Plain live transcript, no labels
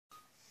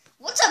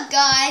up,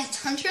 guys?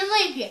 It's Hunter and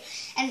Liam here,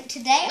 and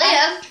today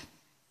Liam.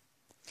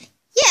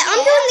 Yeah,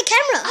 I'm doing the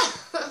camera.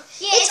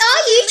 It's our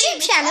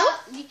YouTube channel.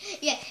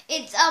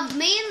 It's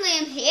me and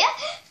Liam here,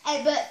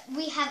 but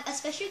we have a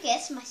special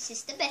guest, my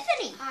sister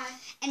Bethany. Hi.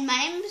 And my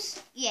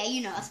name's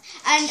you know us.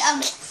 And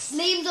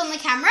Liam's on the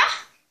camera.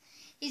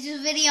 He's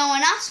a video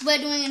on us. We're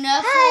doing a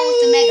nerf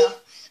with the mega.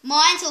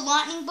 Mine's a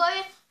lightning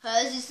bolt.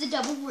 Hers is the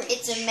double reach.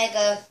 It's a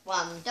mega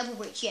one. Double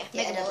reach, yeah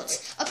Yeah, mega double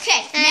bullets.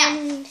 Okay,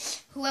 now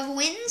whoever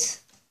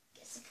wins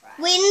gets the prize.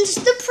 Wins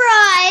the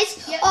prize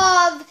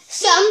of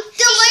some.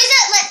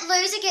 The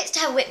loser gets to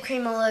have whipped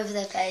cream all over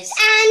their face.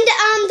 And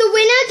the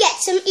winner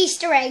gets some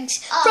Easter eggs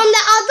from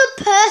the other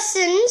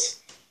person's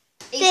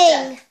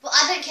thing. Well,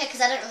 I don't care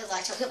because I don't really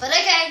like chocolate, but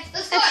okay.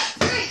 Let's go.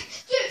 3,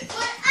 2,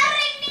 1.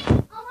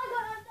 Oh my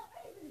god, I'm not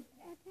ready.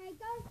 Okay,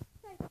 guys.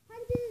 So,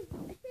 Hunter's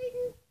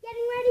shooting,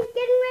 getting ready.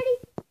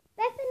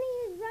 Bethany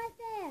is right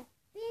there,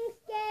 being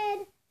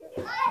scared.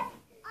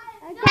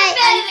 Okay,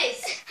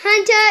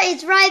 Hunter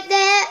is right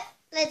there.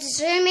 Let's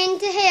zoom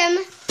into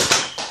him.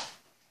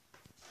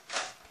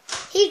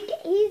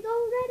 He's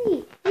all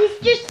ready. He's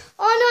just,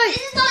 oh no.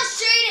 This is not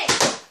shooting.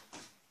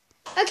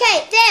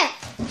 Okay, there.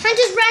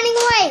 Hunter's running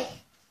away.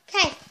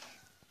 Okay,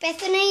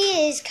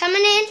 Bethany is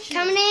coming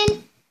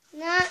in.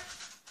 No.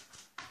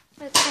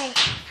 Okay,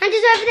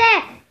 Hunter's over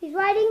there. He's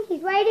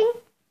waiting.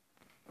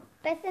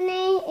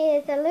 Bethany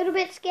is a little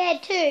bit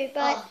scared too,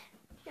 but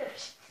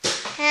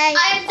hey.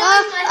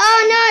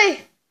 Oh no.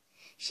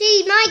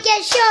 She might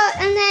get shot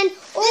and then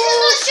This is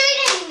not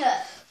shooting.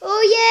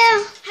 Oh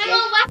yeah. Hang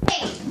on,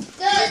 wait.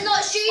 This is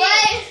not shooting.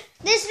 Wait.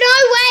 There's no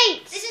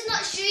weight. This is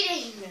not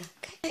shooting.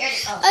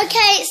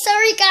 Okay,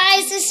 sorry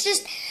guys. It's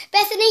just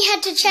Bethany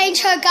had to change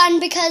her gun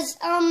because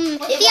the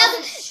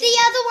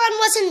other one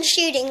wasn't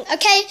shooting.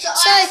 Okay,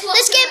 so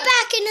let's get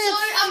back in a.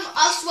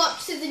 I'll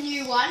swap to the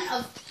new one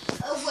of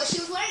what she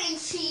was wearing, and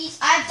she's.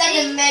 I've done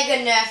a mega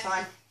nerf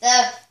one.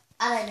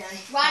 I don't know.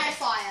 Rhino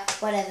Fire.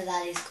 Whatever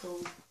that is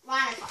called.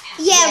 Rhino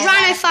Fire. Yeah,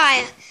 Rhino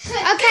Fire.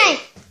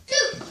 Okay. 2,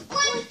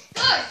 1,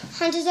 go.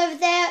 Hunter's over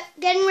there,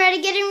 getting ready.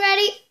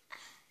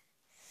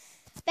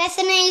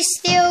 Bethany's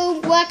still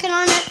working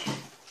on it.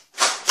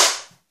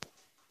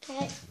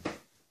 Okay.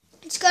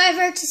 Let's go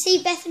over to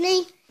see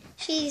Bethany.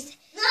 She's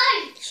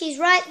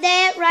right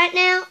there, right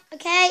now.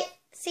 Okay.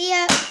 See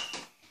her.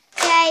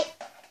 Okay.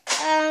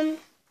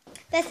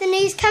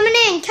 Bethany's coming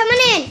in.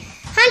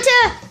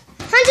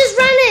 Hunter's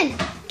running.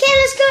 Okay,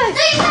 let's go. No, you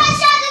can't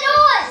shut the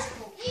doors.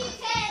 You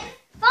can.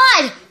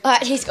 Fine.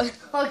 Alright, he's gone.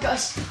 Oh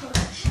gosh.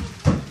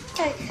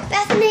 Okay,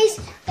 Bethany's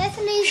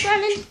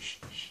running.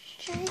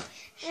 Okay,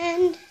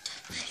 and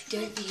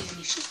Don't be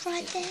any. she's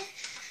right there.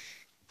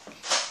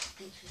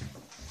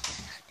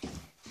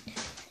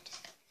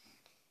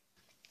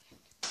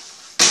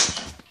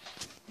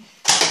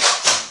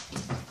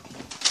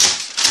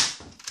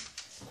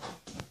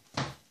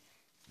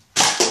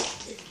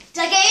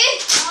 Did I get you?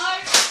 No.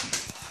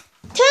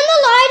 Turn the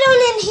light on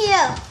in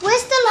here.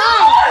 Where's the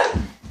light?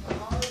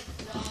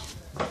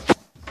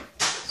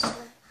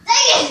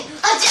 Dang it!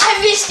 I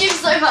missed him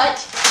so much.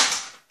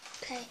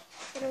 Okay,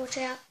 get watch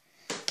out.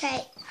 Okay,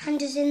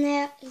 Hunter's in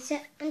there.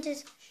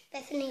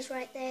 Bethany's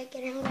right there,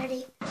 getting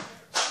ready.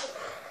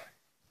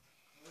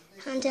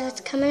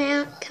 Hunter's coming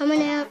out.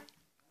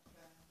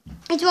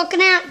 He's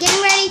walking out,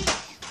 getting ready.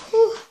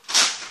 Whew.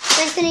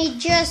 Bethany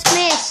just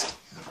missed.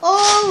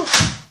 Oh,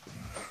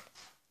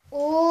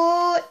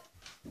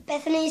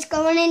 Bethany's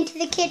going into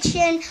the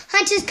kitchen.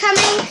 Hunter's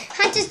coming.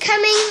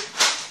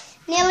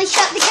 Nearly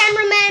shot the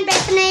cameraman,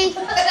 Bethany.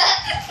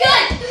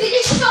 Good!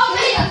 You shot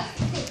me!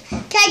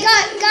 Okay, go,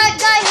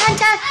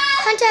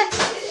 Hunter,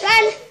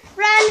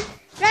 run,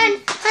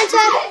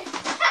 Hunter.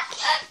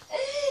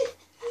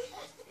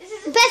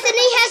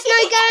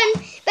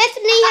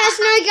 Bethany has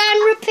no gun,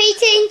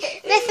 repeating,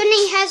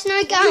 Bethany has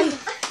no gun.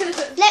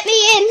 Let me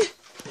in.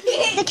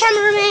 The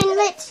cameraman,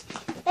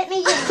 let me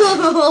in.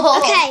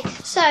 Okay,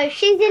 so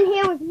she's in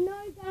here with no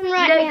gun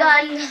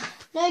now.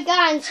 No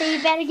gun, so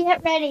you better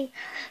get ready.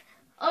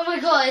 Oh my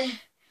god.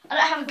 I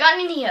don't have a gun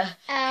in here.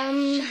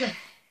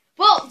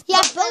 Well, you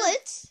have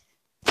bullets?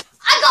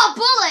 I got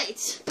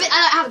bullets, but I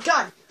don't have a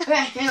gun. Okay,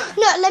 hang on.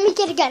 No, let me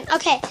get a gun.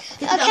 Okay,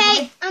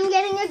 I'm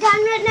getting a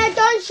gun right now.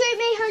 Don't shoot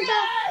me,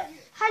 Hunter.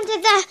 Hunter,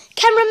 the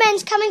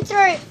cameraman's coming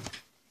through.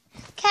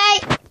 Okay,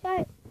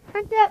 so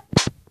Hunter,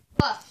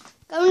 What?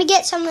 going to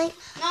get something.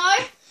 No.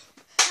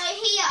 So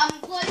here,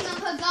 I'm loading up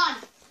her gun.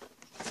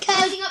 Okay.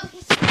 Loading up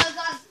her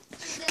gun.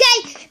 Okay,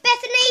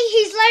 Bethany,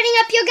 he's loading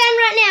up your gun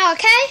right now.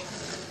 Okay.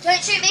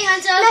 Don't shoot me,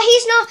 Hunter. No,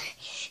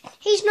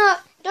 he's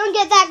not. Don't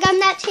get that gun.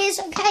 That's his.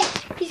 Okay.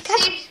 He's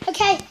coming.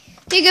 Okay.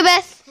 Here you go,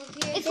 Beth.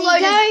 It's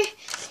loaded.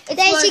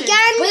 There's your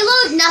gun. We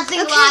look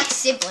nothing like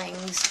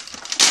siblings.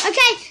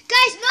 Okay,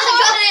 guys. No, I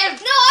got him.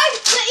 No.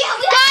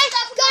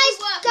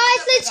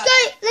 Guys, let's go.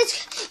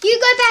 You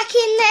go back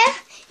in there.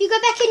 You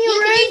go back in your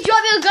room. You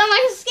drop your gun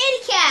like a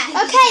scaredy cat.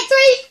 Okay,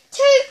 3,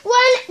 2,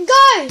 1,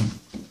 go.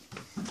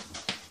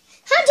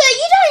 Hunter,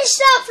 you don't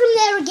start from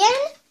there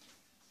again.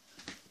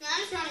 No,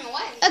 I'm just running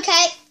away.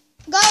 Okay,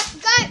 go.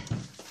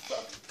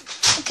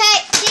 Okay,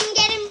 didn't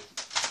get him.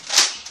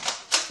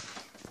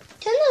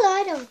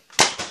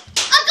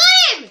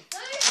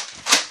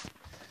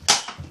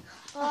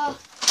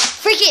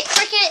 Cricket.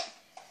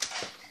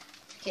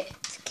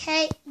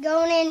 Okay,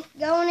 going in.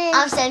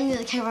 I'm standing with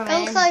the cameraman.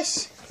 Going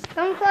close.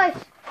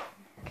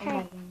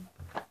 Okay.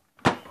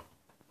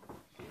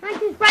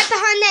 Hunter's right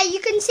behind there. You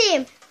can see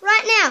him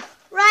right now.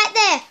 Right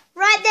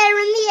there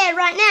in the air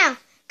right now.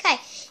 Okay.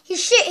 He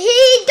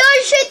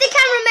don't shoot the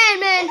cameraman,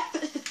 man.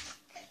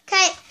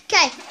 Okay.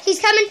 He's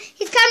coming.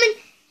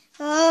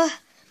 Oh,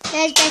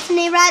 there's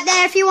Bethany right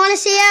there if you want to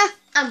see her.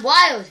 I'm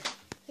wild.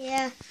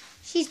 Yeah.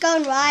 She's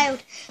going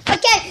wild.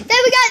 Okay,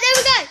 there we go.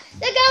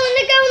 They're going.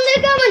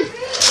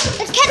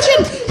 Let's catch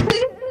him.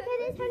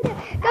 There's Hunter.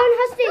 Going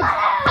hostage.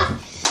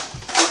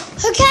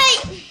 Okay.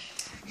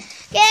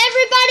 Get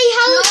everybody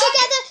huddled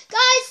together.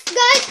 Guys.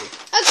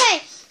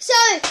 Okay, so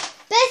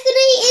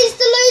Bethany is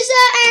the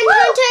loser and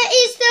Hunter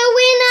is the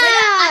winner.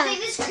 I think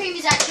this cream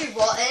is actually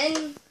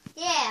rotten.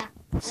 Yeah.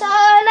 So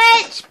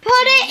let's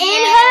put it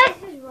in her.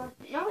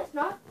 No, it's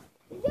not.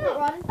 Okay,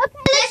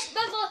 let's.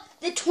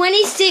 The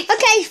 26.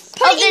 Okay,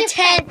 put it in your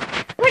 10.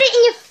 Put it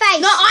in your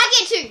face. No, I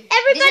get to.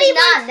 Everybody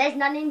wants. There's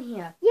none in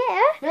here.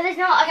 Yeah. No, there's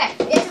not. Okay,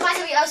 you have to find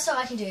something else so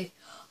I can do.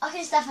 I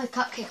can stuff a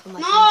cupcake on my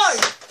face.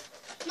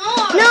 No.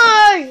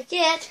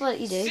 Yeah, that's what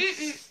you do.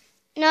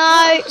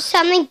 No,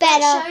 something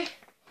better.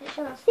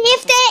 Show us. See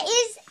if there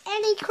is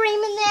any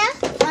cream in there.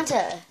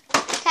 Hunter.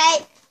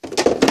 Okay.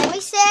 Let me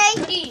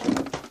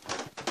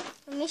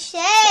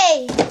see.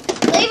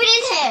 Leave it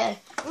in here.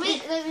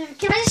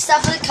 Can I just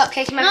stuff a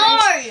cupcake in my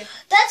face?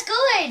 That's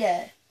good.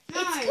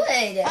 It's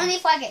good. Only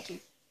if I get to.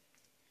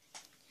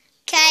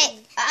 Okay.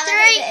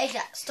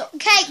 Stop.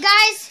 Okay,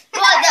 guys.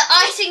 Oh, the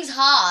icing's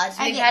hard.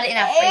 We've had it in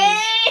our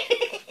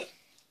fridge.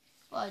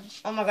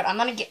 Fudge. Oh my god,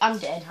 I'm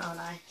dead, aren't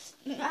I?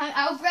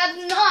 I'll grab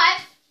the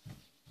knife.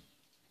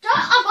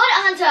 I got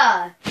it,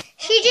 Hunter.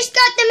 She just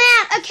got them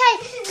out. Okay,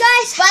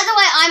 guys. By the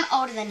way, I'm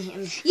older than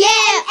him.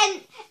 Yeah.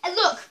 And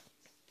look.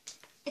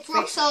 It's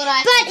rock solid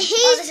ice. But this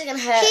is gonna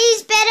hurt.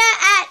 he's better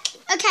at.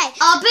 Okay.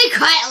 Oh, be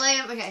quiet,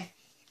 Liam. Okay.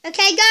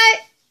 Okay, go.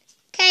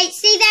 Okay,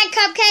 see that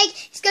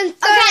cupcake? It's gonna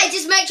throw Okay, it.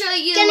 just make sure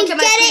you Gonna look at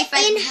my get pretty it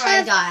face in before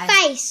I die. her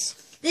face.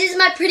 This is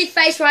my pretty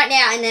face right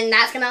now, and then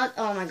that's gonna.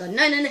 Oh my god!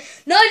 No! Yeah.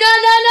 It's not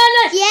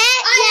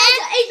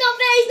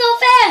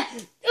fair.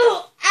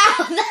 Oh,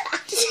 ow!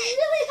 That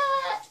really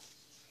hurt.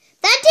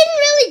 That didn't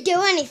really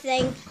do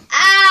anything.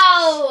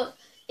 Ow!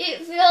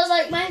 It feels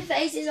like my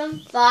face is on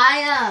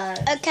fire.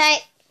 Okay.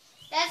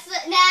 That's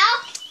it.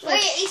 Now, where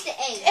your Easter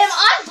eggs? Am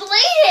I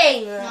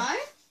bleeding? No.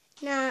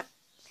 No.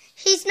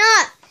 She's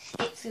not.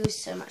 It feels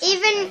so much.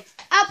 Even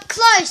up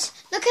close.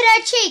 Look at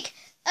her cheek.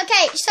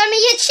 Okay, show me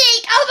your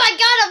cheek. Oh my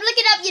god, I'm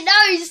looking up your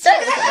nose.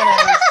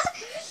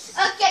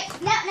 Okay,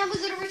 now we're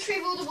going to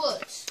retrieve all the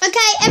bullets.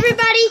 Okay,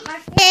 everybody.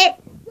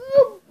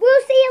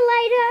 We'll see you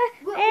later.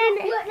 And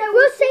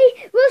we'll see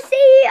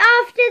you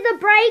after the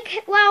break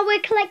while we're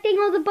collecting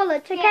all the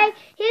bullets, okay? Yeah.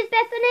 Here's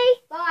Bethany.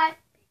 Bye.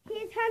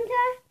 Here's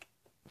Hunter.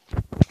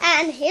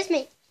 And here's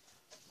me.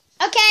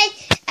 Okay,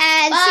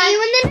 and Bye. see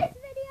you in the next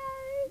video.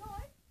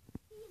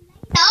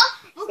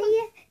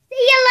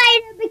 See you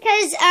later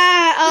because We've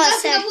got to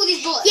so pick up all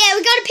these bullets. yeah,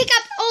 we got to pick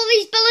up all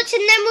these bullets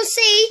and then we'll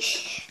see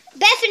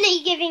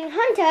Bethany giving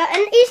Hunter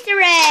an Easter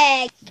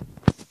egg.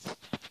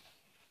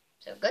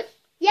 So good.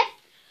 Yep.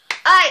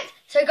 Alright,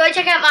 so go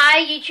check out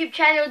my YouTube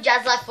channel,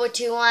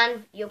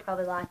 JazzLife421. You'll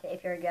probably like it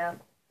if you're a girl.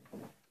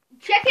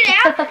 Check it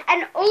out.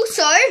 And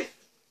also,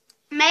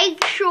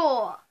 make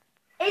sure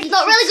It's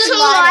not really good to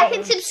like lighting.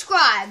 and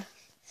subscribe.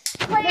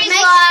 Please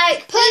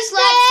Please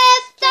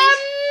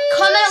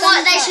comment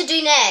what they up. should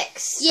do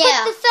next.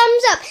 Yeah. Put the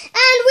thumbs up.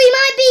 And we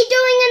might be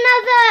doing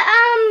another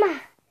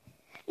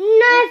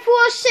Nerf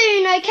War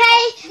soon, okay?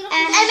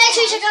 And make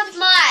sure you check out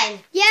mine.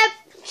 Yep.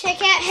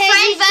 Check out her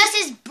Friend YouTube-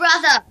 versus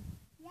brother.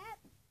 Yep.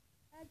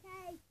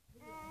 Okay.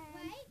 Wait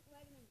a minute.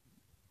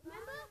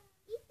 Remember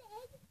Easter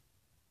egg?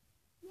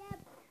 Yep.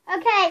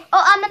 Okay.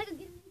 Oh, I'm gonna go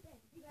get an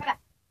Easter egg.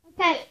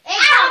 Okay.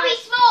 It'll be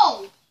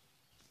small.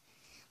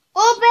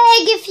 Or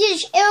big if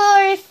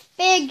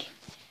big.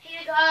 Here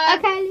you go.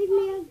 Okay, leave me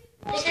alone.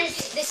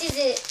 This is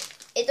it.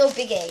 It's all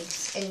big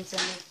eggs and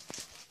something.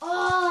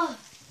 Oh,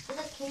 there's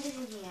like candies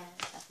in here.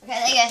 Okay,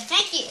 there you go.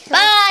 Thank you.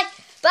 Bye.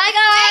 Bye,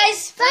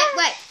 guys.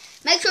 Wait.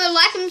 Make sure to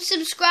like and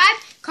subscribe.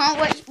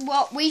 Comment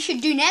what we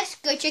should do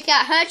next. Go check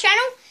out her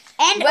channel.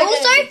 And We're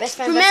gonna do best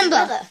also, friend versus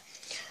remember, brother.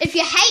 if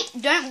you hate,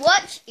 don't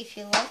watch. If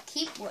you love,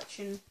 keep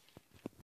watching.